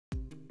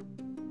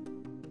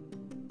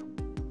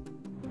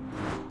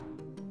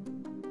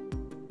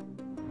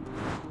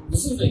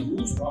This is a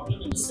huge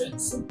problem in the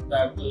sense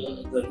that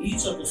the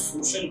reach of the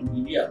social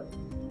media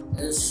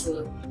is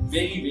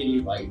very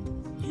wide.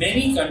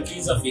 Many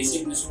countries are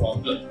facing this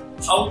problem.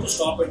 How to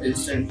stop it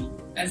instantly?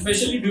 And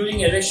especially during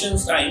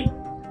elections time,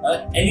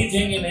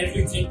 anything and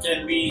everything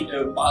can be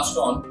passed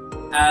on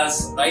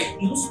as right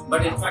news,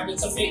 but in fact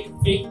it's a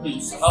fake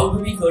news. How do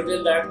we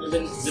curtail that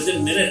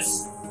within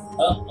minutes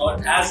or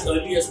as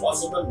early as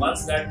possible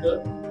once that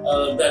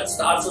that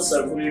starts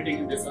circulating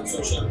in different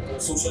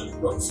social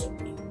groups?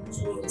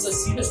 So it's a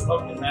serious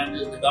problem, and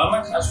the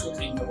government has to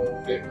think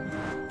about it.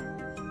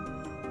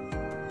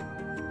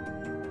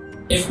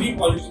 Every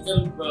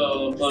political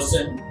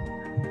person,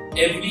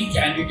 every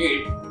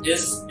candidate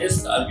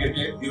is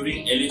targeted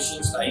during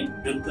elections time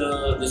with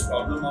this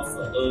problem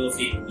of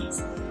fake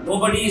news.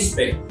 Nobody is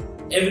spared.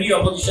 Every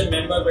opposition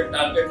member will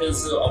target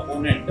his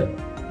opponent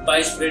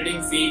by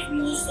spreading fake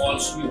news,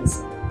 false news.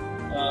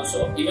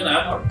 So even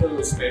I am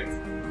not spared.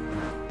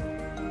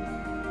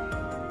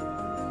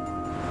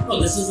 No,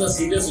 this is a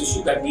serious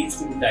issue that needs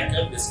to be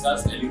tackled,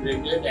 discussed,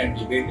 deliberated and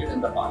debated in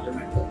the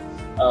parliament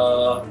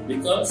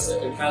because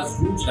it has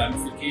huge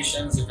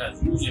ramifications, it has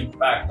huge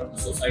impact on the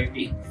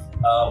society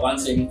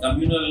once any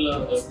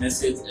communal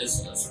message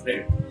is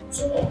spread.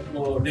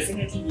 So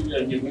definitely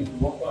we will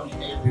work on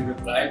it. We will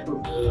try to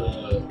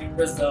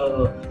request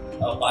the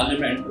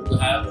parliament to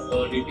have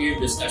a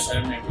detailed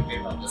discussion and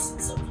debate on this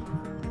subject.